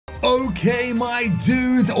Okay, my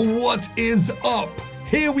dudes, what is up?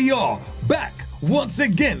 Here we are, back once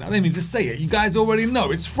again. I didn't even just say it. You guys already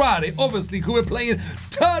know it's Friday, obviously, because we're playing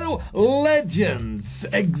Turtle Legends.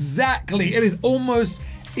 Exactly. It is almost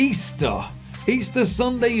Easter. Easter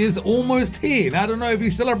Sunday is almost here. Now, I don't know if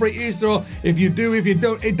you celebrate Easter or if you do, if you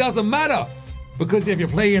don't, it doesn't matter. Because if you're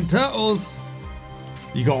playing Turtles,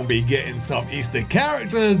 you're gonna be getting some Easter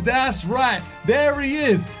characters. That's right. There he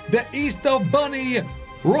is, the Easter Bunny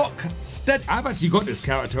Rocksteady. I've actually got this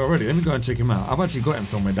character already. Let me go and check him out. I've actually got him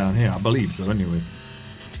somewhere down here. I believe so, anyway.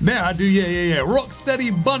 There, I do. Yeah.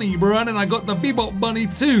 Rocksteady Bunny, bro. And then I got the Bebop Bunny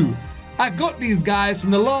too. I got these guys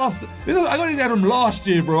from the last. I got these guys from last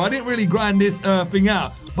year, bro. I didn't really grind this thing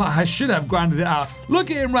out, but I should have grinded it out.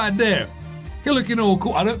 Look at him right there. He's looking all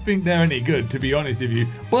cool. I don't think they're any good, to be honest with you,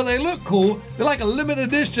 but they look cool. They're like a limited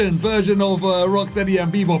edition version of Rocksteady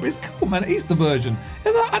and Bebop. It's cool, man. Easter version.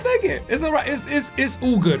 I dig it. It's all right. It's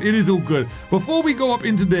all good. It is all good. Before we go up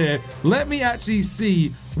into there, let me actually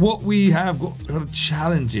see what we have got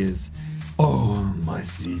challenges. Oh, I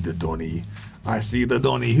see the Donny. I see the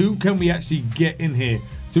Donny. Who can we actually get in here?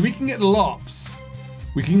 So we can get the LARPs.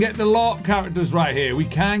 We can get the LARP characters right here. We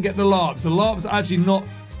can get the LARPs. The LARPs are actually not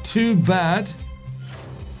too bad.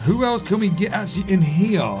 Who else can we get actually in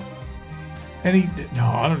here? No,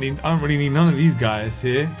 I don't really need none of these guys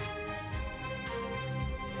here.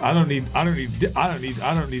 I don't need none of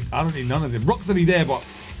them. Rocksteady there, but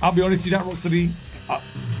I'll be honest with you, that Rocksteady,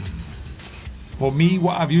 for me,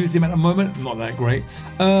 what I've used him at the moment, not that great.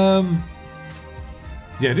 Yeah,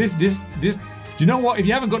 this, do you know what? If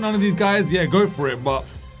you haven't got none of these guys, yeah, go for it, but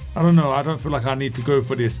I don't know. I don't feel like I need to go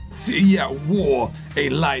for this. Yeah, war, a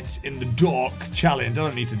light in the dark challenge. I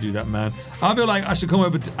don't need to do that, man. I feel like I should come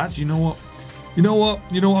over to, actually, you know what? You know what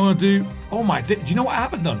I'm gonna do? Oh my, do you know what I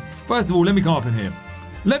haven't done? First of all, let me come up in here.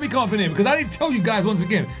 Let me come up in here, because I didn't tell you guys once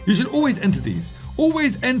again, you should always enter these.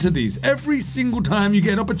 Always enter these. Every single time you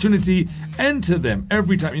get an opportunity, enter them.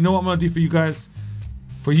 Every time. You know what I'm gonna do for you guys?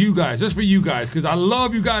 For you guys, just for you guys, because I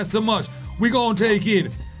love you guys so much. We're gonna take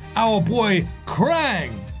in our boy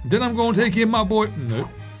Kraang. Then I'm gonna take in my boy,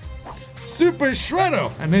 Super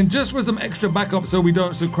Shredder. And then just for some extra backup so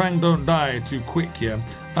Kraang don't die too quick here.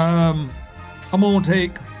 I'm gonna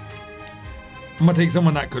take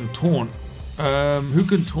someone that can taunt. Who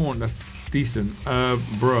can taunt? That's decent.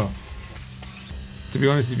 Bruh. To be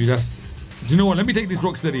honest with you, do you know what? Let me take this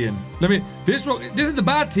Rocksteady in. This is the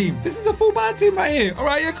bad team. This is a full bad team right here. All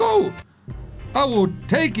right, yeah, cool. I will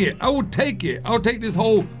take it. I'll take this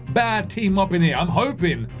whole bad team up in here. I'm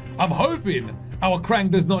hoping our Kraang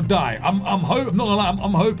does not die. I'm not gonna lie,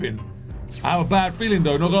 I'm hoping. I have a bad feeling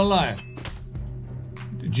though, not gonna lie.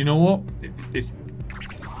 Do you know what?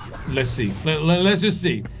 Let's see. Let's just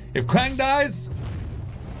see. If Kraang dies,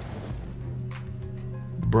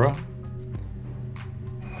 bruh.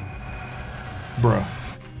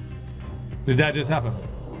 Did that just happen?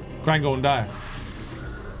 Kraang gonna die.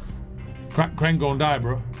 Kraang gonna die,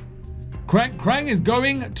 bro. Kraang is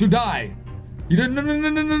going to die. You don't.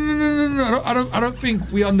 No. I don't think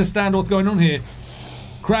we understand what's going on here.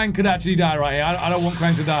 Kraang could actually die right here. I don't want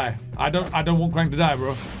Kraang to die. I don't want Kraang to die,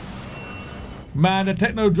 bro. Man, the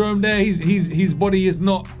Technodrome there, his body is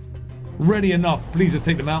not ready enough. Please just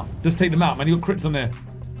take them out. Just take them out, man. You got crits on there.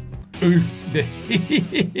 Oof.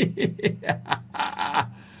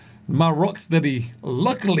 My Rocksteady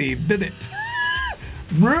luckily did it.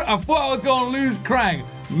 Bro, I thought I was gonna lose Kraang.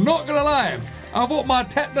 Not gonna lie. I thought my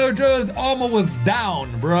Technodrome's armor was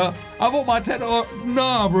down, bro. I thought my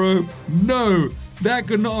nah, bro. No, that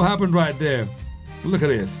could not have happened right there. Look at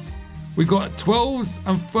this. We got 12s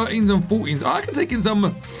and 13s and 14s. I can take in some.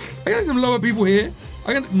 I got some lower people here.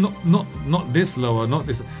 I can not this lower, not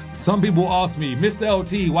this. Some people ask me, Mr.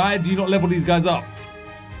 LT, why do you not level these guys up?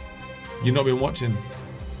 You've not been watching.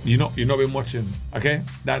 You've not been watching. Okay,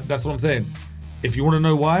 that's what I'm saying. If you want to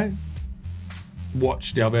know why,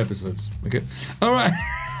 watch the other episodes. Okay. All right.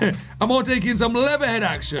 I'm gonna take in some Leatherhead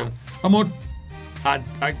action. I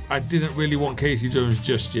didn't really want Casey Jones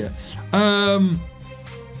just yet.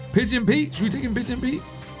 Pigeon Pete. Should we take in Pigeon Pete?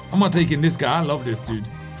 I'm gonna take in this guy. I love this dude.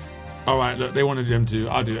 All right. Look, they wanted them to.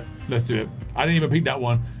 I'll do it. Let's do it. I didn't even pick that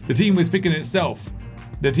one. The team was picking itself.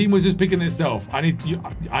 The team was just picking itself. I know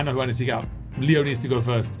who I need to seek out. Leo needs to go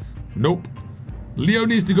first. Nope. Leo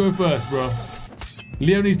needs to go first, bro.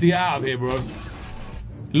 Leo needs to get out of here, bro.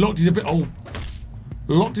 Locked his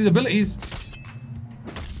abilities.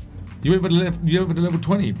 You went for the level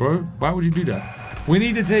 20, bro. Why would you do that? We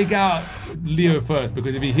need to take out Leo first,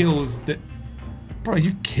 because if he heals, bro, are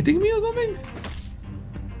you kidding me or something?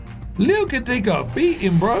 Leo can take a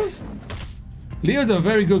beating, bro. Leo's a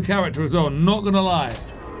very good character as well, not gonna lie.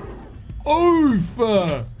 Oof!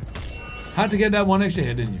 Had to get that one extra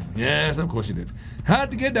hit, didn't you? Yes, of course you did.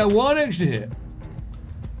 Had to get that one extra hit.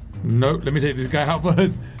 No, let me take this guy out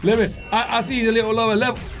first. I see he's a little lower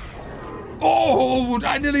level. Oh,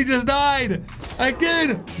 I nearly just died.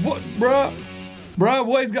 Again. What, bruh? Bruh,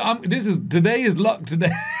 what is going on? Today is luck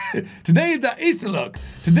today. Today is that Easter luck.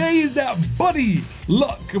 Today is that buddy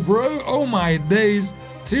luck, bro. Oh my days.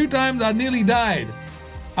 2 times I nearly died.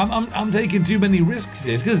 I'm taking too many risks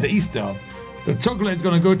here. It's because it's Easter. The chocolate's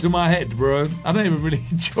gonna go to my head, bro. I don't even really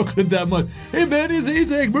eat chocolate that much. Hey man, it's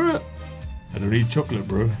Easter egg, bro. I don't eat chocolate,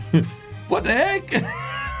 bro. What the heck?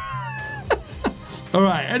 All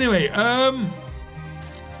right, anyway, I'm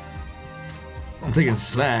taking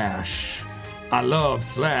Slash. I love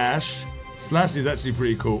Slash. Slash is actually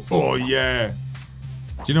pretty cool. Oh yeah.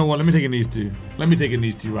 Do you know what? Let me take in these two. Let me take in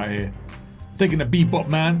these two right here. Taking the Bebop,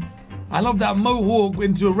 man. I love that mohawk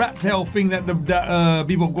into a rat tail thing that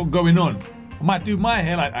Bebop got going on. I might do my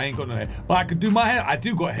hair like I ain't got no hair, but I could do my hair. I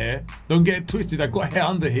do got hair. Don't get it twisted. I got hair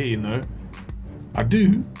under here, you know. I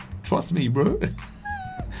do. Trust me, bro.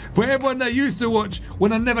 For everyone that used to watch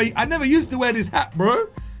when I never used to wear this hat, bro.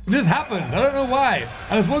 It just happened. I don't know why.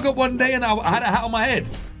 I just woke up one day and I had a hat on my head.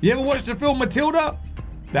 You ever watched the film Matilda?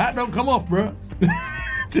 The hat don't come off, bro.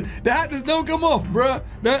 The hat just don't come off, bro.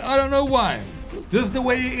 I don't know why. Just the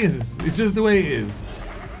way it is. It's just the way it is.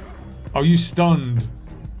 Oh, you stunned.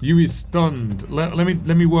 You is stunned. Let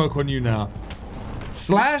me work on you now.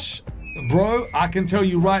 Slash, bro, I can tell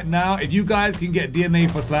you right now, if you guys can get DNA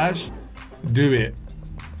for Slash, do it.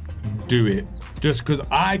 Do it. Just because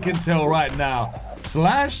I can tell right now,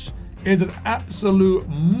 Slash is an absolute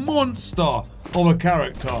monster of a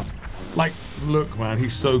character. Like, look, man,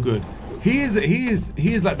 he's so good. He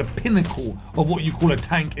is like the pinnacle of what you call a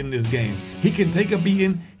tank in this game. He can take a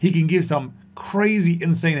beating. He can give some crazy,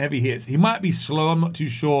 insane heavy hits. He might be slow. I'm not too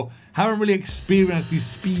sure. Haven't really experienced his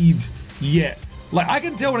speed yet. Like, I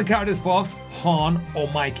can tell when a character is fast, Han or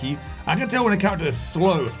Mikey. I can tell when a character is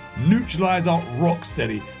slow, Neutralizer,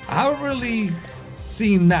 Rocksteady. I haven't really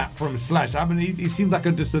seen that from Slash. I mean, he seems like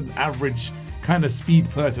just an average kind of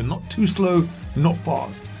speed person. Not too slow, not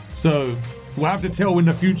fast. So we'll have to tell in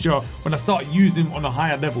the future when I start using him on the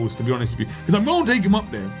higher levels, to be honest with you. Because I'm going to take him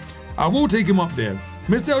up there. I will take him up there.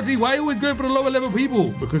 Mr. LT, why are you always going for the lower level people?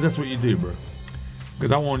 Because that's what you do, bro.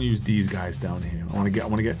 Because I want to use these guys down here. I want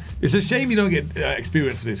to get. It's a shame you don't get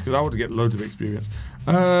experience for this, because I want to get loads of experience.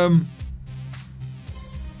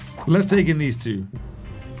 Let's take in these two.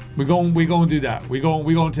 We're going to do that. We're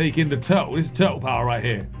going to take in the turtle. This is turtle power right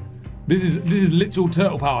here. This is literal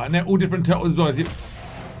turtle power, and they're all different turtles as well.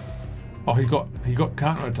 Oh, he got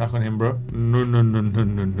counter attack on him, bro. No.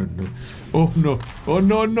 Oh no. Oh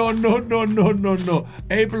no.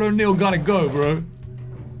 April O'Neil gotta go, bro.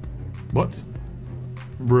 What?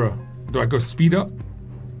 Bro. Do I go speed up?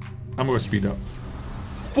 I'm gonna speed up.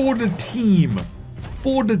 For the team.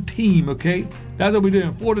 For the team, okay? That's what we're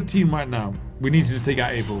doing. For the team right now. We need to just take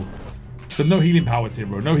out April. So no healing powers here,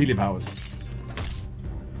 bro. No healing powers.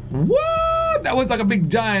 What? That was like a big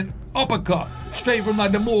giant uppercut. Straight from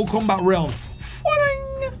like the Mortal Kombat realm.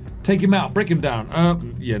 Take him out, break him down.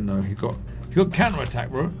 Yeah, no, he got counter attack,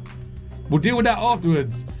 bro. We'll deal with that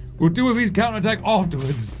afterwards. We'll deal with his counter attack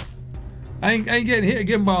afterwards. I ain't getting hit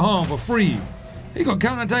again by Han for free. He got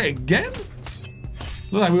counter attack again?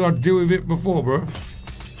 Look like we got to deal with it before, bro.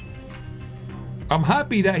 I'm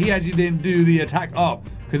happy that he actually didn't do the attack up,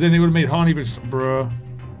 because then they would have made Han even, bruh.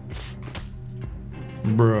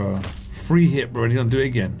 Free hit, bro, and he's gonna do it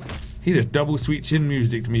again. He just double sweet chin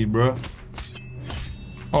music to me, bro.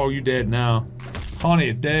 Oh, you dead now. Han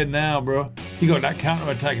is dead now, bro. He got that counter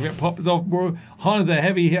attack. If it pops off, bro. Han is a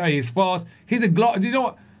heavy hitter. He's fast. He's a glass. Do you know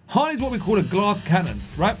what? Han is what we call a glass cannon,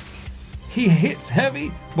 right? He hits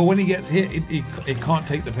heavy, but when he gets hit, it can't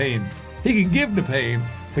take the pain. He can give the pain,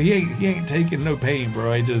 but he ain't taking no pain,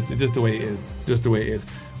 bro. It's just the way it is. Just the way it is.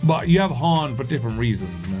 But you have Han for different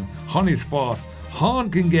reasons, man. Han is fast. Han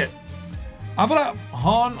can get. I feel like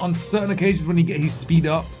Han on certain occasions when he's speed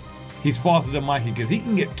up, he's faster than Mikey, because he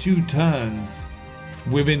can get 2 turns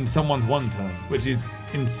within someone's 1 turn, which is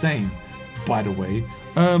insane, by the way.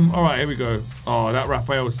 All right, here we go. Oh, that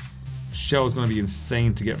Raphael's shell is going to be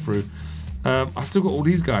insane to get through. I still got all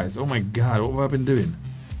these guys. Oh my God, what have I been doing?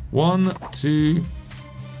 1, 2,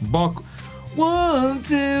 buckle. 1,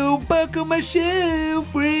 2, buckle my shell,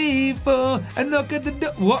 3, 4, and knock at the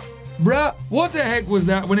door. What? Bruh, what the heck was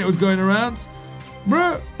that when it was going around?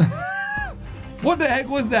 Bruh, what the heck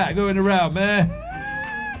was that going around, man?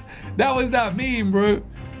 That was that meme, bro.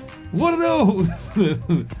 What are those?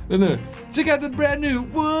 No. Check out the brand new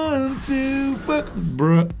 1, 2,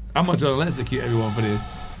 bruh. I'm gonna try to execute everyone for this.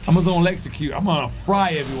 I'm gonna execute. I'm gonna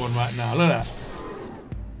fry everyone right now. Look at that.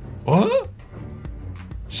 What?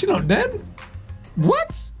 She not dead?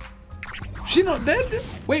 What? She not dead?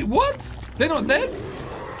 Wait, what? They're not dead?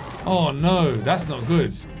 Oh no, that's not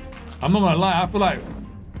good. I'm not gonna lie, I feel like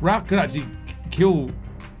Raph could actually kill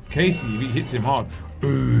Casey if he hits him hard.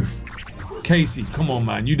 Oof. Casey, come on,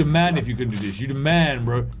 man. You the man if you can do this. You the man,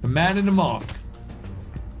 bro. The man in the mask.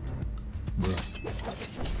 Bro.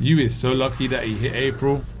 You is so lucky that he hit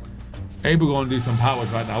April. April gonna do some powers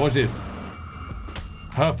right now. Watch this.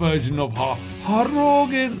 Her version of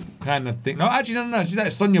Harogan kind of thing. No, actually, no. She's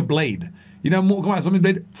like Sonya Blade. You know, Mortal Kombat Sonya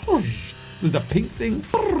Blade? There's the pink thing.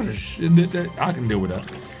 I can deal with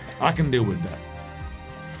that. I can deal with that.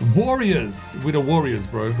 Warriors. We're the Warriors,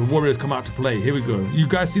 bro. The Warriors come out to play. Here we go. You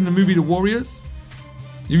guys seen the movie The Warriors?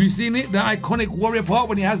 Have you seen it? The iconic warrior part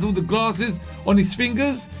when he has all the glasses on his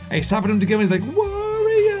fingers and he's tapping them together and he's like,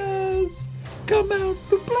 Warriors, come out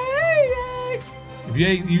to play.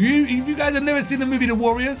 If you guys have never seen the movie The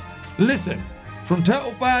Warriors, listen. From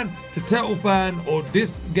Turtle fan to Turtle fan or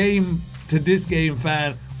this game to this game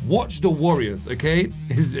fan, watch The Warriors, okay?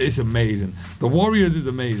 It's amazing. The Warriors is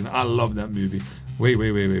amazing. I love that movie. Wait.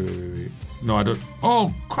 No, I don't.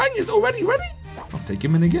 Oh, Kraang is already ready? I'll take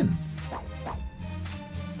him in again.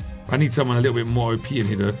 I need someone a little bit more OP in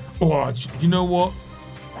here though. Oh, you know what?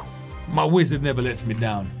 My wizard never lets me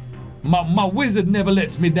down. My wizard never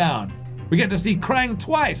lets me down. We get to see Kraang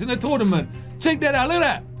twice in a tournament. Check that out, look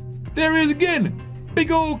at that. There he is again.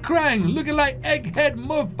 Big old Kraang, looking like egghead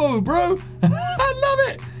mofo, bro. I love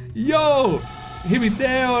it. Yo, here we go.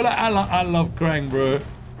 I love Kraang, bro.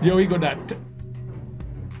 Yo, he got that.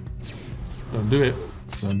 Don't do it.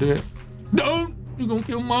 Don't do it. Don't. You gonna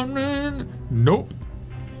kill my man? Nope.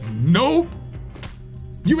 Nope.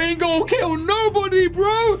 You ain't gonna kill nobody,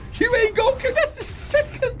 bro. You ain't gonna kill. That's the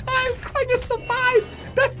second time Kraang has survived.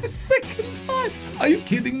 That's the second time. Are you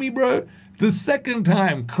kidding me, bro? The second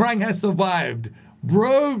time Kraang has survived,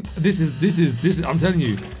 bro. This is. I'm telling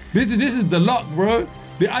you, this is the luck, bro.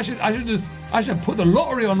 I should put the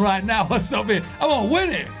lottery on right now or something. I'm gonna win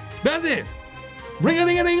it. That's it.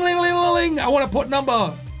 Ring-a-ding-a-ding-a-ling-a-ling. I want to put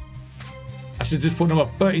number. I should just put number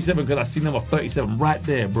 37 because I see number 37 right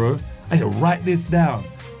there, bro. I should write this down.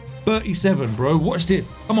 37, bro. Watch this.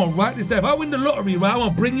 I'm gonna write this down. If I win the lottery, right, I'm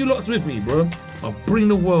gonna bring you lots with me, bro. I'll bring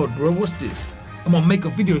the world, bro. What's this? I'm gonna make a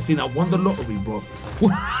video saying I won the lottery, bro.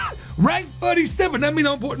 Rank 37. That means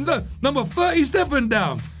I'm putting number 37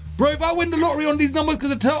 down. Bro, if I win the lottery on these numbers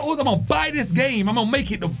because of Turtles, I'm gonna buy this game. I'm gonna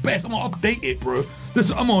make it the best. I'm gonna update it, bro. That's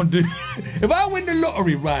what I'm gonna do. If I win the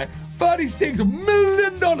lottery, right, $36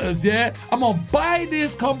 million, yeah, I'm gonna buy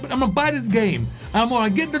this company. I'm gonna buy this game. I'm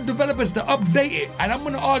gonna get the developers to update it, and I'm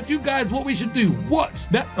gonna ask you guys what we should do. Watch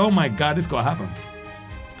that. Oh my God, this gonna happen.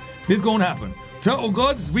 This gonna happen. Turtle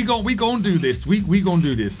gods, we gonna do this. We gonna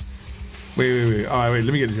do this. Wait. All right, wait.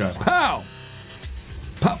 Let me get this guy. Pow.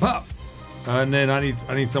 Pop. And then I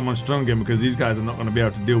need someone strong again because these guys are not gonna be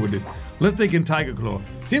able to deal with this. Let's take in Tiger Claw.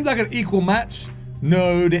 Seems like an equal match.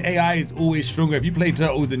 No, the AI is always stronger. If you play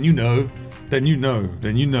Turtles, then you know. Then you know.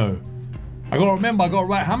 I gotta remember, I gotta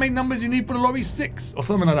write how many numbers you need for the lobby? 6 or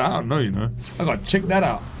something like that. I don't know, you know. I gotta check that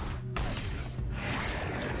out.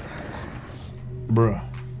 Bruh.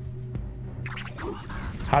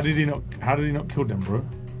 How did he not kill them, bro?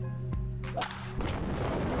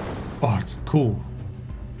 Oh, cool.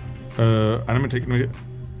 And I'm gonna take.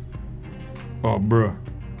 Oh, bro.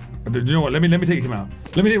 You know what? Let me take him out.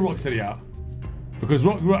 Let me take Rocksteady out because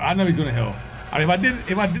Rock, I know he's gonna heal. And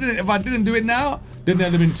if I didn't do it now, then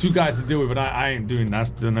there'd have been 2 guys to deal with, and I ain't doing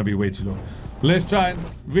that. Then that'd be way too long. Let's try and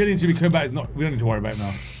really until we come back. We don't need to worry about it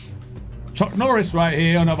now. Chuck Norris right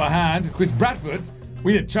here on the other hand. Chris Bradford.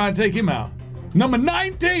 We need to try and take him out. Number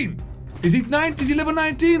 19. Is he level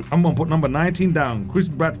 19? I'm gonna put number 19 down. Chris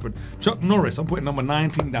Bradford, Chuck Norris. I'm putting number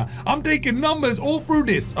 19 down. I'm taking numbers all through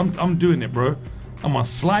this. I'm doing it, bro. I'm gonna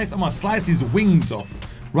slice his wings off.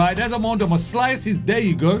 Right, as I'm gonna slice his. There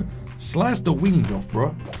you go. Slice the wings off,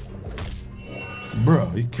 bro. Bro,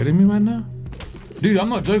 are you kidding me right now? Dude, I'm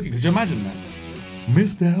not joking. Could you imagine that?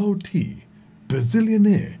 Mr. LT,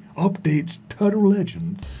 Bazillionaire, updates Turtle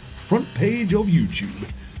Legends. Front page of YouTube.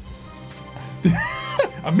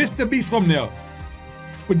 I missed the beast from there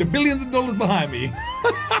with the billions of dollars behind me.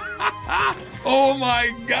 Oh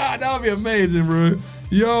my God, that would be amazing, bro.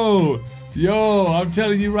 Yo, I'm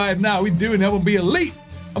telling you right now, we doing that. I'm gonna be elite.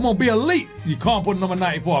 I'm gonna be elite. You can't put number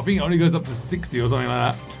 94. I think it only goes up to 60 or something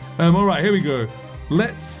like that. All right, here we go.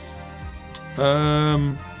 Let's,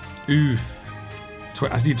 oof.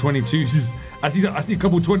 I see 22s. I see a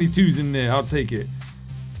couple 22s in there. I'll take it.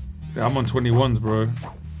 I'm on 21s, bro.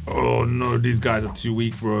 Oh no, these guys are too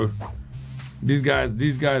weak, bro. These guys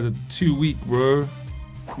are too weak, bro.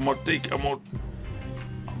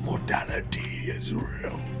 Mortality is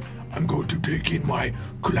real. I'm going to take in my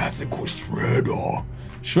classical Shredder.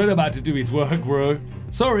 Shredder about to do his work, bro.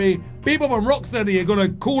 Sorry, people from Rocksteady are gonna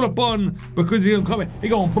call upon because he's gonna come in. He's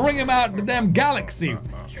gonna bring him out the damn galaxy.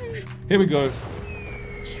 Here we go.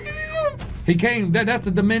 He came, that's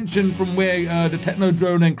the dimension from where the Techno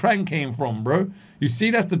Drone and Kraang came from, bro. You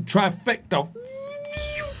see, that's the trifecta.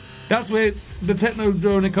 That's where the Techno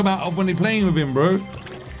Drone had come out of when they're playing with him, bro.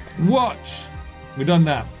 Watch. We done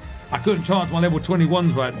that. I couldn't chance my level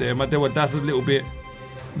 21s right there. That's a little bit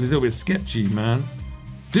sketchy, man.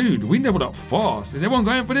 Dude, we leveled up fast. Is everyone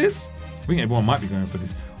going for this? I think everyone might be going for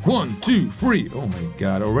this. 1, 2, 3. Oh my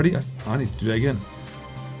God, already? I need to do that again.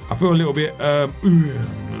 I feel a little bit,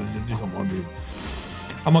 this I'm gonna do.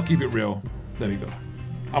 I'm gonna keep it real. There we go.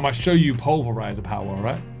 I'm gonna show you pulverizer power, all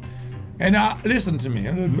right? And listen to me.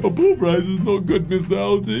 Pulverizer's not good, Mr.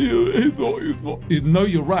 LT. He's not. No,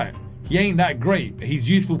 you're right. He ain't that great. He's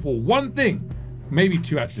useful for one thing. Maybe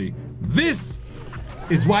two, actually. This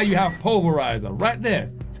is why you have pulverizer, right there.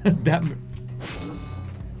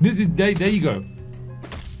 This is, there you go.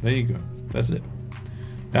 There you go. That's it.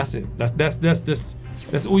 That's it.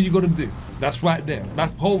 That's all you gotta do. That's right there.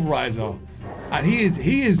 That's pulverizer. And he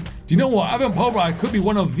is, do you know what? Having pulverizer could be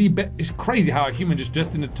one of the best. It's crazy how a human just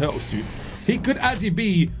dressed in a turtle suit. He could actually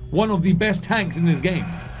be one of the best tanks in this game.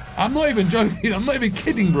 I'm not even joking. I'm not even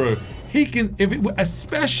kidding, bro. He can,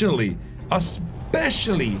 especially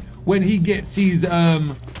when he gets his,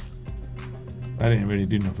 that didn't really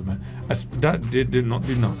do nothing, man. That did not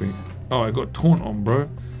do nothing. Oh, I got taunt on, bro.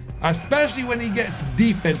 Especially when he gets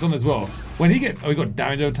defense on as well. When he gets, oh, he got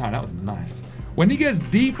damage over time. That was nice. When he gets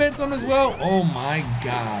defense on as well, oh my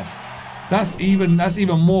God. That's even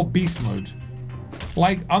more beast mode.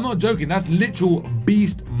 Like, I'm not joking. That's literal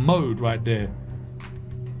beast mode right there.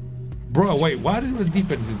 Bro, wait, why did the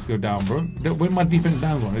defenses go down, bro? When my defense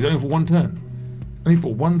down gone? It's only for one turn. Only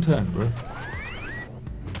for one turn, bro.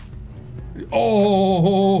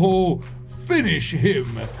 Oh, finish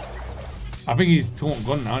him. I think he's taunt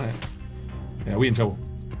gone now, isn't it? Yeah, we in trouble.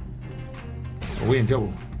 Oh, we in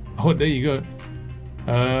trouble. Oh, there you go.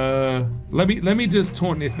 Let me just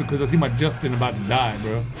taunt this because I see my Justin about to die,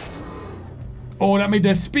 bro. Oh, that made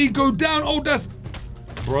their speed go down. Oh, that's...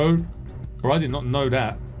 Bro, I did not know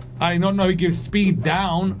that. I did not know he gives speed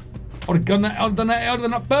down. I would have done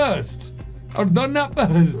that first.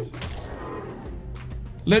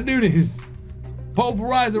 Let's do this.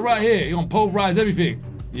 Pulverizer right here. You're gonna pulverize everything.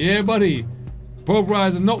 Yeah, buddy.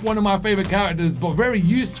 Pulverizer, not one of my favorite characters, but very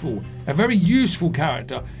useful. A very useful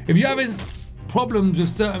character. If you're having problems with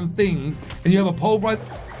certain things and you have a pulverizer...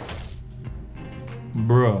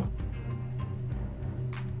 Bruh.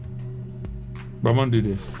 But I'm gonna do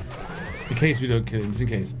this. In case we don't kill him, just in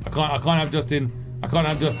case. I can't have Justin. I can't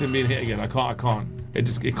have Justin being hit again. I can't.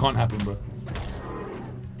 It can't happen, bro.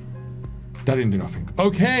 That didn't do nothing.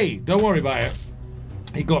 Okay, don't worry about it.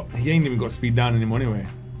 He ain't even got speed down anymore anyway.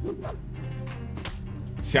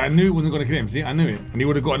 See, I knew it wasn't gonna kill him. See, I knew it. And he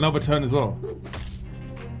would have got another turn as well.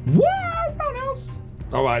 What? No one else.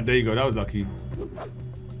 Alright, there you go. That was lucky.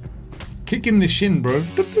 Kick in the shin, bro.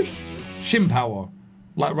 Shin power.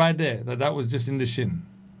 Like right there. That was just in the shin.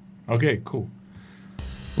 Okay, cool.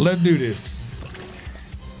 Let's do this.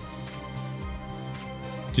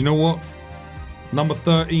 Do you know what? Number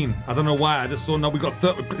 13. I don't know why. I just saw now we got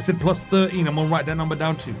 30. It said plus 13. I'm gonna write that number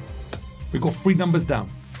down too. We got 3 numbers down.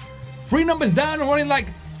 3 numbers down and we're only like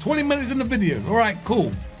 20 minutes in the video. All right,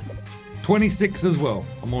 cool. 26 as well.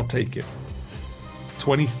 I'm gonna take it.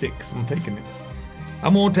 26. I'm taking it.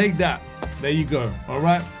 I'm gonna take that. There you go. All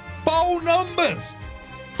right. 4 numbers.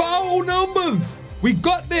 4 numbers. We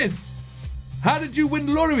got this. How did you win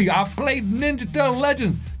the lottery? I played Ninja Turtle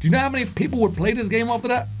Legends. Do you know how many people would play this game after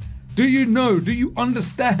that? Do you know? Do you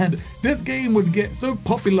understand? This game would get so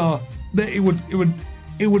popular that it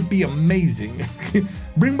would be amazing.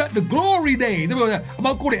 Bring back the glory days. I'm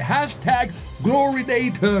gonna call it hashtag Glory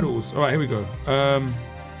Day Turtles. All right, here we go.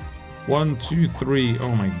 1, 2, 3.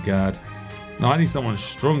 Oh my God. No, I need someone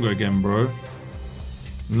stronger again, bro.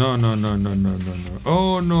 No.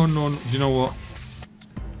 Oh no. Do you know what?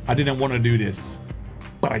 I didn't want to do this,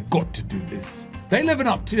 but I got to do this. They level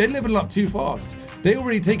up too fast. They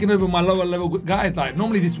already taken over my lower level guys. Like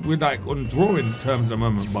normally this we're like on drawing terms at the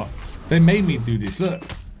moment, but they made me do this. Look,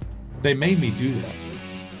 they made me do that.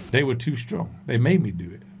 They were too strong. They made me do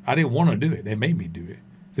it. I didn't want to do it. They made me do it.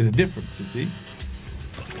 There's a difference, you see.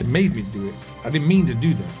 They made me do it. I didn't mean to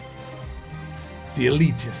do that. The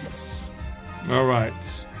elitists. All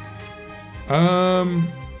right.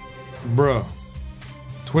 Bruh.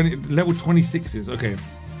 Level 26s. Okay.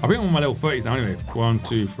 I think I'm on my level 30s now anyway. 1,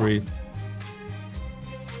 2, 3.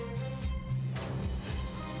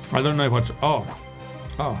 I don't know if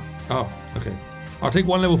okay. I'll take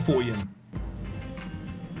one level 40 in.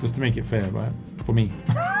 Just to make it fair, right? For me.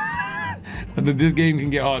 This game can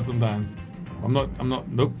get hard sometimes.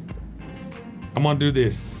 Nope. I'm gonna do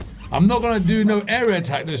this. I'm not gonna do no area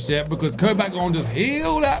attack this yet because Kovac gonna just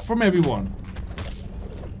heal that from everyone.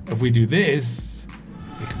 If we do this,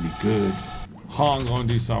 it can be good. Han gonna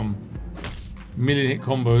do some million hit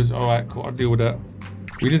combos. All right, cool, I'll deal with that.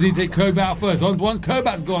 We just need to take Kovac out first. Once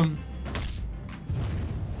Kovac's gone,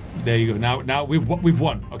 there you go. Now we've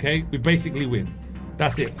won, okay? We basically win.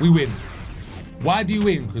 That's it, we win. Why do you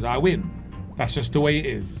win? Because I win. That's just the way it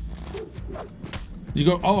is. You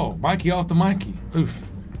go, oh, Mikey after Mikey. Oof.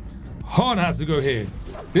 Han has to go here.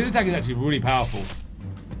 This attack is actually really powerful.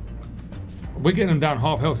 We're getting them down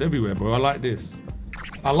half health everywhere, bro. I like this.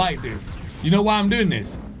 I like this. You know why I'm doing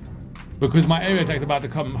this? Because my area attack's about to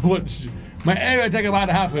come. Watch. My area attack about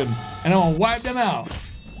to happen. And I'm gonna wipe them out.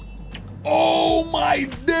 Oh my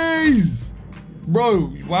days! Bro,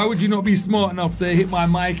 why would you not be smart enough to hit my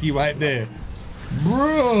Mikey right there?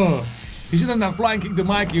 Bro! He should have done that flying kick to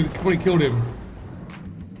Mikey. Probably killed him.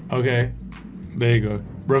 Okay. There you go.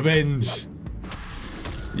 Revenge.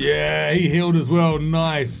 Yeah, he healed as well.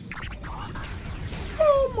 Nice.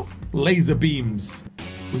 Laser beams.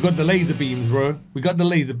 We got the laser beams, bro. We got the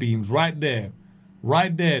laser beams right there.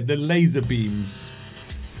 Right there, the laser beams.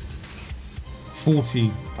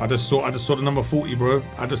 40. I just saw the number 40, bro.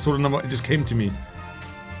 I just saw the number, it just came to me.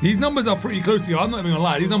 These numbers are pretty close together. I'm not even gonna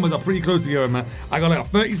lie. These numbers are pretty close together, man. I got like a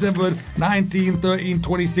 37, 19, 13,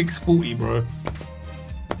 26, 40, bro.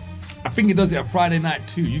 I think it does it a Friday night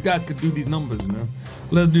too. You guys could do these numbers, you know.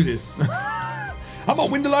 Let's do this. I'm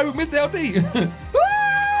gonna win the live with Mr. LD.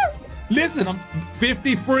 Listen, I'm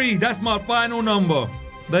 53. That's my final number.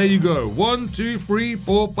 There you go. 1, 2, 3,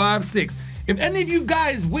 4, 5, 6. If any of you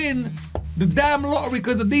guys win the damn lottery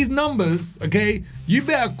because of these numbers, okay, you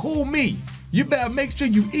better call me. You better make sure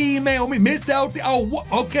you email me, Mr. LD. Oh,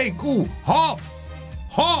 what? Okay, cool. Half,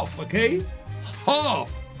 okay?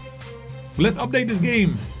 Half. Let's update this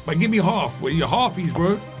game. But give me half. Well, your halfies,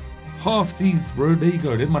 bro. Halfsies, bro. There you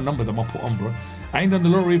go. There's my numbers I'm gonna put on, bro. I ain't done the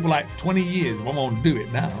lottery for like 20 years. I'm gonna do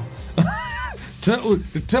it now.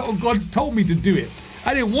 The turtle gods told me to do it.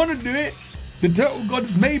 I didn't want to do it. The turtle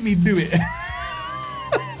gods made me do it.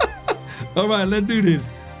 All right, let's do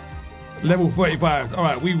this. Level 45s. All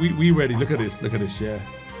right, we ready. Look at this, yeah.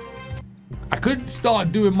 I could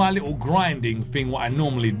start doing my little grinding thing, what I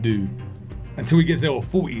normally do, until we get to level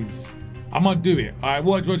 40s. I'm gonna do it. All right,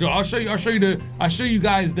 watch. I'll show you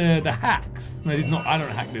guys the hacks. No, it's not. I don't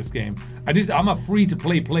hack this game. I'm a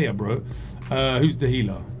free-to-play player, bro. Who's the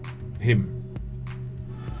healer? Him.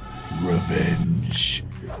 Revenge.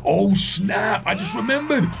 Oh snap! I just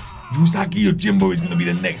remembered. Yusaki Yojimbo is gonna be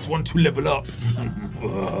the next one to level up.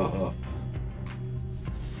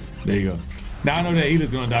 There you go. Now I know that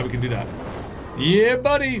healer's gonna die. We can do that. Yeah,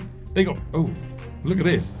 buddy. There you go. Oh, look at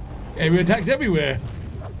this. Area attacks everywhere.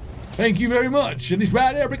 Thank you very much. And it's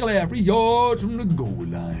right there, Bricklayer, 3 yards from the goal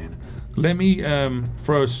line. Let me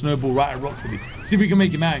throw a snowball right at Rocksteady. See if we can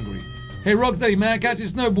make him angry. Hey, Rocksteady, man, catch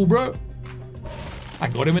this snowball, bro. I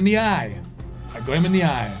got him in the eye.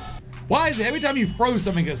 Why is it every time you throw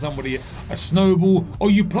something at somebody, a snowball, or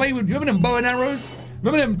you play with, remember them bow and arrows?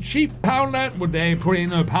 Remember them cheap pound land? Well, they probably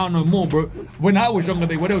ain't no pound no more, bro. When I was younger,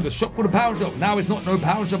 there was a shop called a pound shop. Now it's not no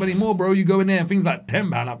pound shop anymore, bro. You go in there and things like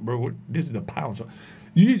 £10 up, bro. This is a pound shop.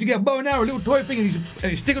 You used to get a bow and arrow, a little toy thing,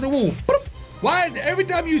 and you stick on the wall. Why is it every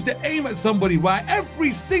time you used to aim at somebody, right?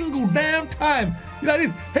 Every single damn time. You like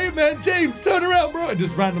this, hey man, James, turn around, bro.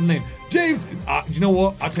 Just random name. James, you know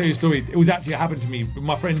what? I'll tell you a story. It was actually happened to me with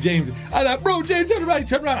my friend James. I was like, bro, James, turn around.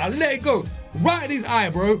 I let it go. Right in his eye,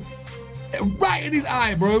 bro. Right in his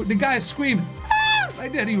eye, bro. The guy screamed, ah!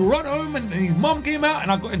 Like that. He run home and his mom came out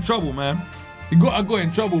and I got in trouble, man. I got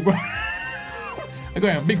in trouble, bro. I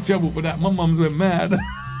got in big trouble for that. My mums went mad.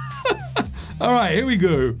 All right, here we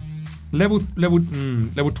go. Level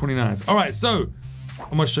 29s. All right, so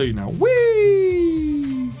I'm gonna show you now.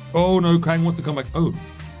 Whee! Oh no, Kraang wants to come back. Oh.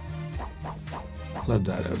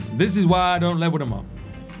 This is why I don't level them up.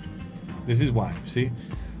 This is why, see?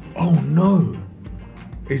 Oh no.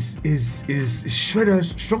 Is Shredder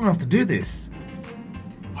strong enough to do this?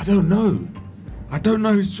 I don't know. I don't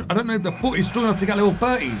know if the foot is strong enough to get level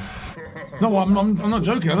 30s. No, I'm not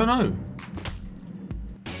joking, I don't know.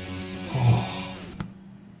 Oh,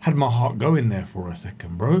 had my heart going there for a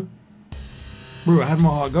second, bro. Bro, I had my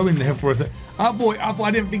heart going there for a second. I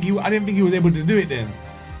didn't think he was able to do it then.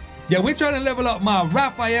 Yeah, we're trying to level up my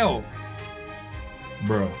Raphael.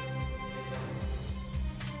 Bro.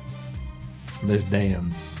 Let's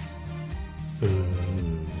dance.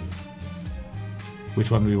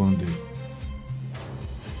 Which one do we want to do?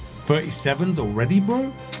 37s already,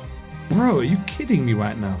 bro? Bro, are you kidding me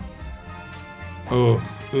right now? Oh,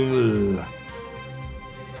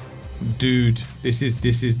 dude, this is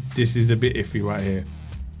a bit iffy right here.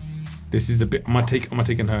 This is a bit. I'm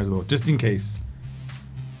taking her as well, just in case.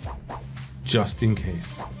 Just in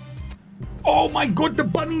case. Oh my God, the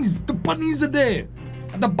bunnies! The bunnies are there.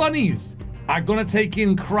 The bunnies. I'm gonna take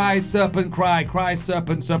in Cry, Serpent, Cry, Cry,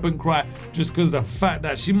 Serpent, Serpent, Cry, just because the fact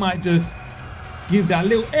that she might just give that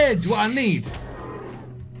little edge what I need.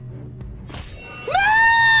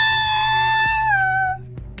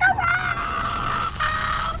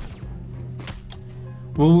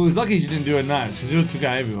 Well, it was lucky she didn't do a night. She just took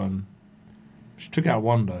out everyone. She took out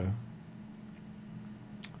one though.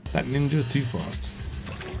 That ninja's too fast.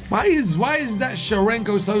 Why is that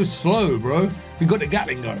Sharenko so slow, bro? You got the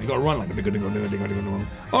Gatling gun. You got to run like a.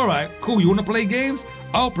 All right, cool. You want to play games?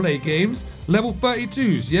 I'll play games. Level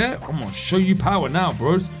 32s, yeah? I'm gonna show you power now,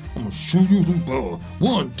 bros. I'm gonna show you some power.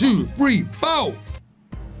 1, 2, 3, bow.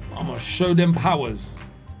 I'm gonna show them powers.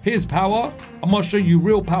 Here's power. I'm gonna show you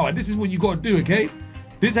real power. This is what you gotta do, okay?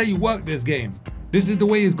 This is how you work this game. This is the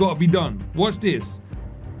way it's gotta be done. Watch this.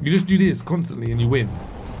 You just do this constantly and you win.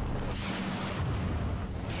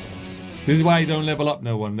 This is why you don't level up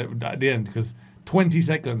no one at the end, because 20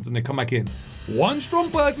 seconds and they come back in. One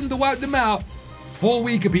strong person to wipe them out, 4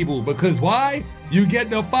 weaker people. Because why? You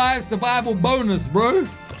get the 5 survival bonus, bro.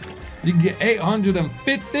 You get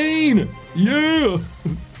 815. Yeah.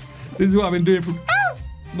 This is what I've been doing from.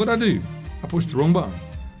 What'd I do? I pushed the wrong button.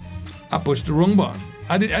 I pushed the wrong button.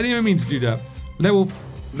 I didn't even mean to do that. Level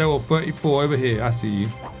 34 over here. I see you.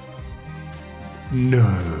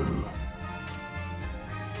 No.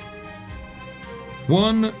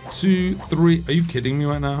 1, 2, 3. Are you kidding me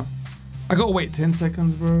right now? I gotta wait 10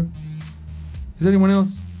 seconds, bro. Is there anyone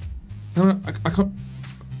else? No, I can't.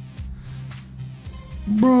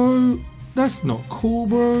 Bro, that's not cool,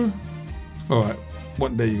 bro. All right,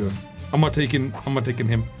 there you go. I'm not taking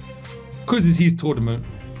him. Cause it's his tournament.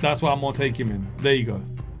 That's why I'm gonna take him in. There you go.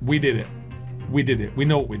 We did it. We did it. We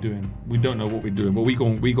know what we're doing. We don't know what we're doing, but we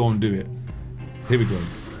gon' do it. Here we go.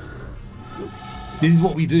 This is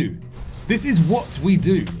what we do. This is what we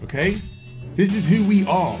do, okay? This is who we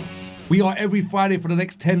are. We are every Friday for the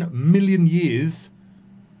next 10 million years.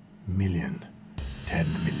 10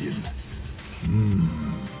 million.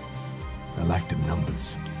 I like them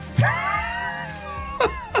numbers.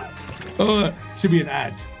 Oh, should be an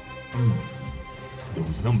ad.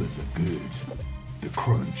 Those numbers are good. The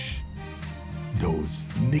crunch. Those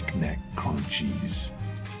knick-knack crunchies.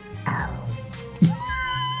 Ow.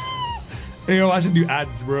 Yo, I should do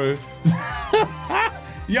ads, bro.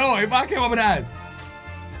 Yo, if I came up with ads.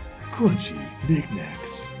 Crunchy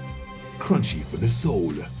knickknacks. Crunchy for the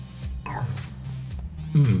soul.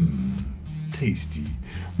 Tasty.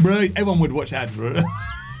 Bro, everyone would watch ads, bro.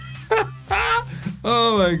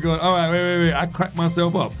 Oh my God. All right, wait. I cracked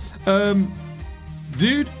myself up.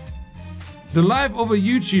 Dude, the life of a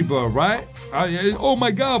YouTuber, right? Oh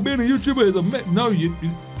my God, being a YouTuber is a myth. No, it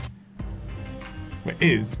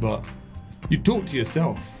is, but you talk to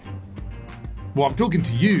yourself. Well, I'm talking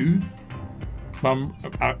to you, but I'm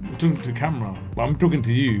talking to camera, but I'm talking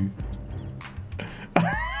to you. I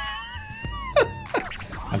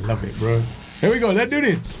love it, bro. Here we go, let's do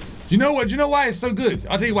this. Do you know what? Do you know why it's so good?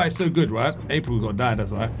 I'll tell you why it's so good, right? April got died,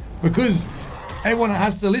 that's why. Because everyone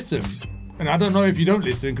has to listen. And I don't know if you don't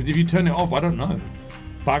listen, because if you turn it off, I don't know.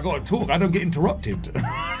 But I gotta talk, I don't get interrupted.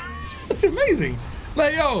 That's amazing.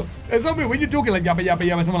 Like, yo, there's something when you're talking like yabba yabba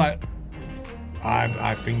yabba, someone like,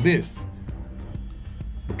 I think this.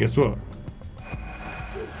 But guess what?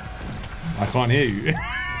 I can't hear you.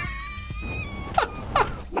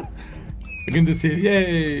 I can just hear,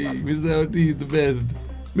 yay, Mr. LT is the best.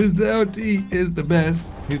 Mr. LT is the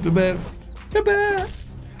best. He's the best. The best.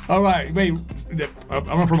 All right, wait. I'm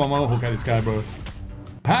gonna throw my mohawk at this guy, bro.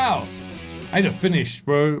 Pow! I need to finish,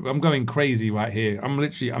 bro. I'm going crazy right here.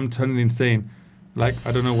 I'm turning insane. Like,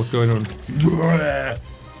 I don't know what's going on.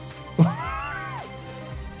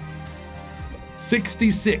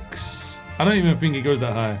 66. I don't even think it goes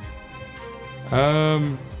that high.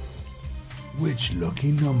 Which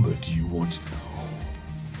lucky number do you want?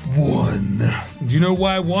 1. Do you know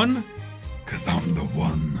why 1? Because I'm the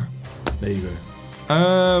one. There you go.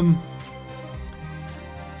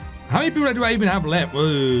 How many people do I even have left?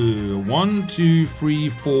 1, 2, 3,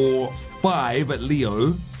 4, 5 at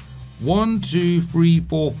Leo. 1, 2, 3,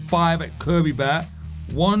 4, 5 at Kirby Bat.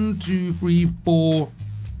 1, 2, 3, 4,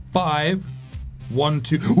 5. 1,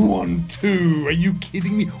 2, 1, 2. Are you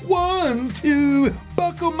kidding me? 1, 2.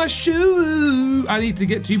 Buckle my shoe. I need to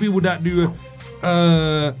get 2 people that do.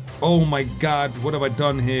 Oh my God, what have I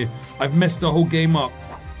done here? I've messed the whole game up.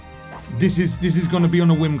 This is gonna be on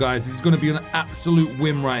a whim, guys. This is gonna be an absolute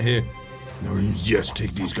whim right here. No, yes,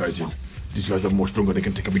 take these guys in. These guys are more stronger. They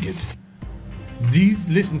can take a big hit. These,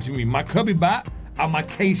 listen to me. My Kirby Bat and my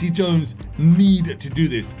Casey Jones need to do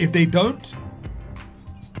this. If they don't,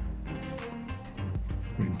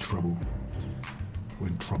 we're in trouble. We're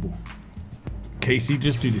in trouble. Casey,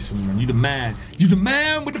 just do this for me, man. You the man. You the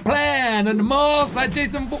man with the plan and the mask like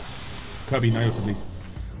Jason Bo. Kirby, no, please.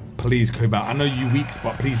 Please, Kirby. I know you weak,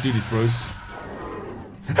 but please do this, bros.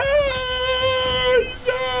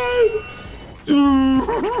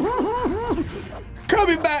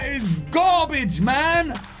 Kirby Bat is garbage,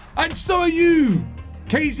 man. And so are you.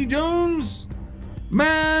 Casey Jones?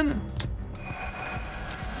 Man.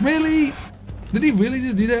 Really? Did he really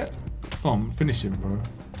just do that? Come on, finish him, bro.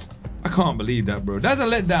 I can't believe that, bro. That's a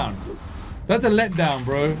letdown. That's a letdown,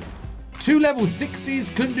 bro. 2 level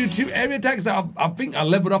 60s, couldn't do 2 area attacks. I think I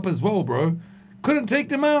leveled up as well, bro. Couldn't take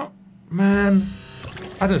them out. Man,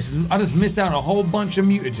 I just missed out on a whole bunch of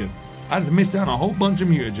mutagen.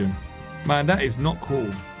 Man, that is not cool.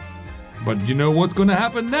 But you know what's gonna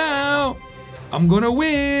happen now? I'm gonna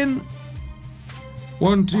win.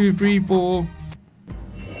 1, 2, 3, 4.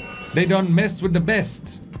 They don't mess with the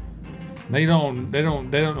best. They don't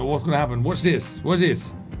know what's gonna happen. Watch this.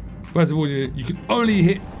 First of all, you can only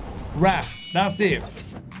hit Raph. That's it.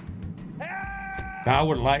 I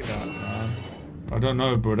wouldn't like that, man. I don't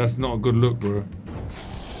know, bro. That's not a good look, bro.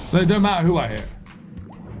 No, it don't matter who I hit.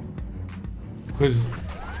 Because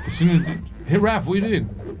as soon as hit Raph, what are you doing?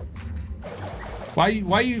 Why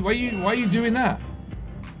are you doing that?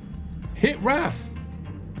 Hit Raph.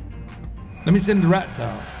 Let me send the rats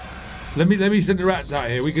out. Let me send the rats out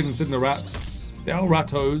here. We can send the rats. They're all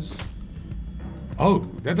rattos. Oh,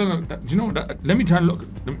 that don't. Do you know what? Let me try and look.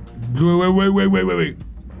 Wait.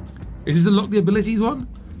 Is this unlock the abilities one?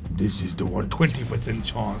 This is the one. 20%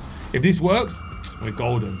 chance. If this works, we're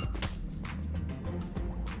golden.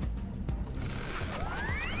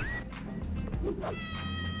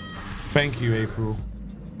 Thank you, April.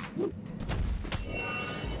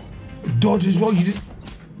 Dodge as well. You just.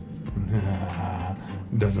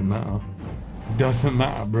 Doesn't matter. Doesn't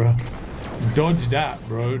matter, bro. Dodge that,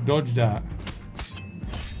 bro. Dodge that.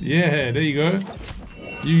 Yeah, there you go.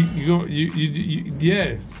 You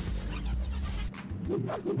yeah.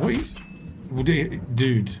 Wait.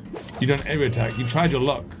 Dude, you done air attack. You tried your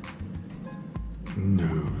luck.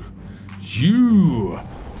 No. You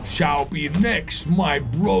shall be next, my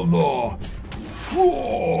brother.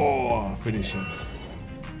 Finish him.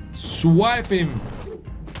 Swipe him.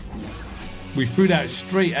 We threw that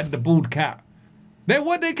straight at the bald cat. They're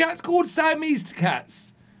what they cats called? Siamese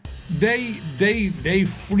cats. They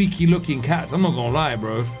freaky looking cats. I'm not gonna lie,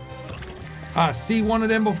 bro. I see one of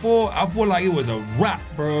them before. I felt like it was a rat,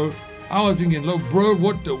 bro. I was thinking, look, bro,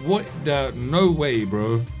 what the, no way,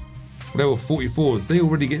 bro. They were 44s. They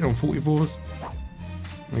already getting on 44s.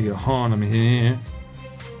 Let me get Han on here.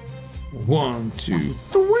 1, 2,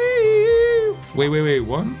 3. Wait.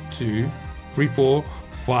 1, 2, 3, 4,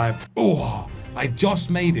 5. Oh, I just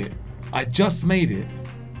made it. I just made it.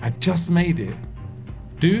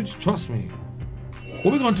 Dude, trust me.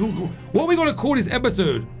 What are we gonna call this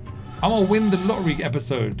episode? I'm gonna win the lottery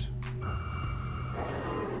episode.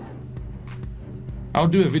 I'll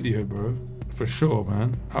do a video, bro. For sure,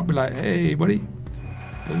 man. I'll be like, hey, buddy,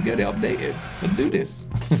 let's get it updated. Let's do this.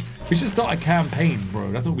 We should start a campaign,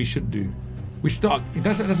 bro. That's what we should do. We should start,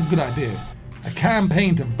 that's a good idea. A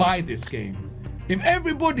campaign to buy this game. If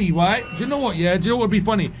everybody, right, do you know what, yeah? Do you know what would be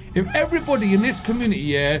funny? If everybody in this community,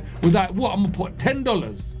 yeah, was like, what, I'm gonna put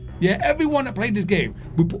 $10. Yeah, everyone that played this game,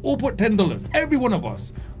 we all put $10. Every one of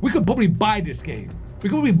us. We could probably buy this game.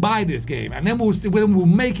 And then we'll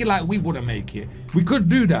make it like we want to make it. We could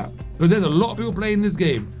do that. Because there's a lot of people playing this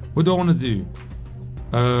game. What do I want to do?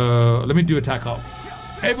 Let me do attack up.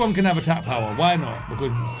 Everyone can have attack power. Why not?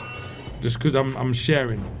 Because I'm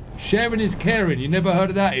sharing. Sharing is caring. You never heard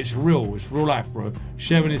of that? It's real. It's real life, bro.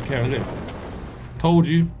 Sharing is caring. This. Told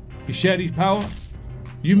you. You share these power.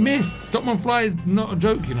 You missed. Topman Fly is not a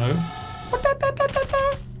joke, you know.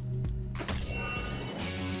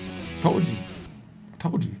 Told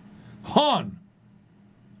you. Han.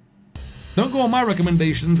 Don't go on my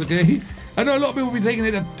recommendations, okay? I know a lot of people will be taking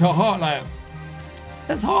it to heart like,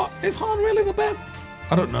 is Han really the best?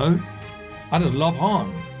 I don't know. I just love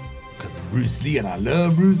Han. Because Bruce Lee and I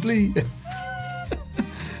love Bruce Lee.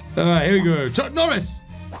 All right, here we go. Chuck Norris.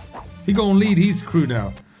 He gonna lead his crew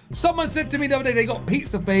now. Someone said to me the other day they got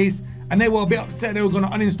pizza face and they were a bit upset they were gonna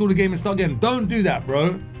uninstall the game and start again. Don't do that,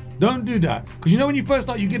 bro. Don't do that. Cause you know when you first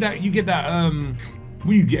start, you get that, what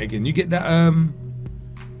do you get again? You get that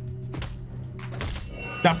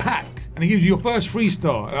pack, and it gives you your first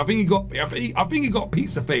 3-star. And I think he got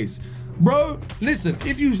pizza face. Bro, listen,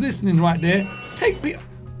 if you's listening right there, take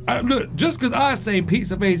look, just because I say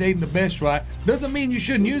pizza face ain't the best, right, doesn't mean you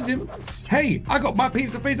shouldn't use him. Hey, I got my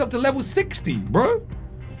pizza face up to level 60, bro.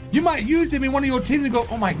 You might use him in one of your teams and go,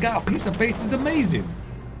 oh my God, pizza face is amazing.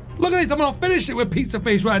 Look at this, I'm gonna finish it with pizza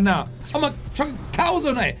face right now. I'm gonna chuck cows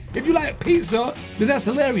on it. If you like pizza, then that's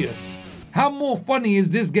hilarious. How more funny is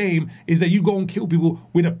this game is that you go and kill people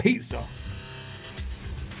with a pizza.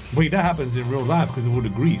 Wait, that happens in real life because of all the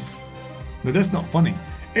grease. No, that's not funny.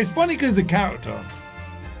 It's funny because the character.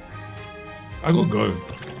 I gotta go.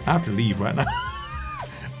 I have to leave right now.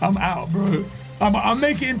 I'm out, bro. I'm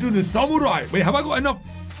making it into the samurai. Wait, have I got enough?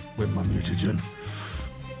 With my mutagen.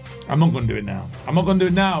 I'm not gonna do it now. I'm not gonna do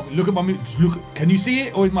it now. Look at my look. Can you see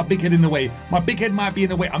it, or is my big head in the way? My big head might be in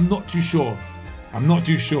the way. I'm not too sure. I'm not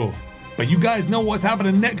too sure. But you guys know what's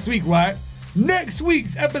happening next week, right? Next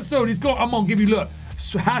week's episode is going. I'm gonna give you look.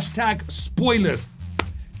 Hashtag spoilers.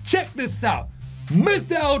 Check this out.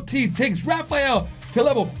 Mr. LT takes Raphael to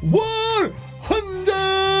level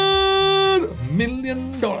 $100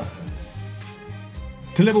 million.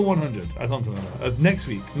 To level 100. That's something like that. That's next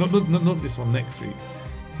week. Not this one. Next week.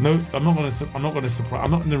 No, I'm not gonna surprise.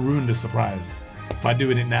 I'm not gonna ruin the surprise by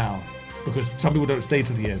doing it now because some people don't stay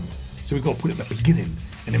to the end. So we've got to put it at the beginning,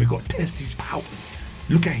 and then we've got to test his powers.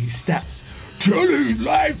 Look at his stats. Tell his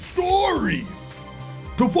life story.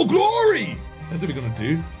 For glory. That's what we're gonna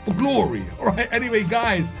do. For glory. All right. Anyway,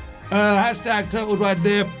 guys, hashtag turtles right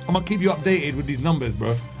there. I'm gonna keep you updated with these numbers,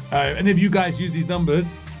 bro. And if you guys use these numbers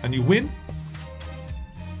and you win,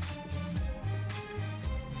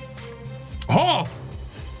 half,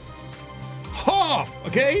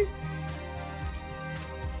 okay?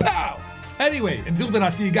 Pow! Anyway, until then,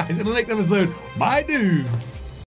 I'll see you guys in the next episode. Bye, dudes.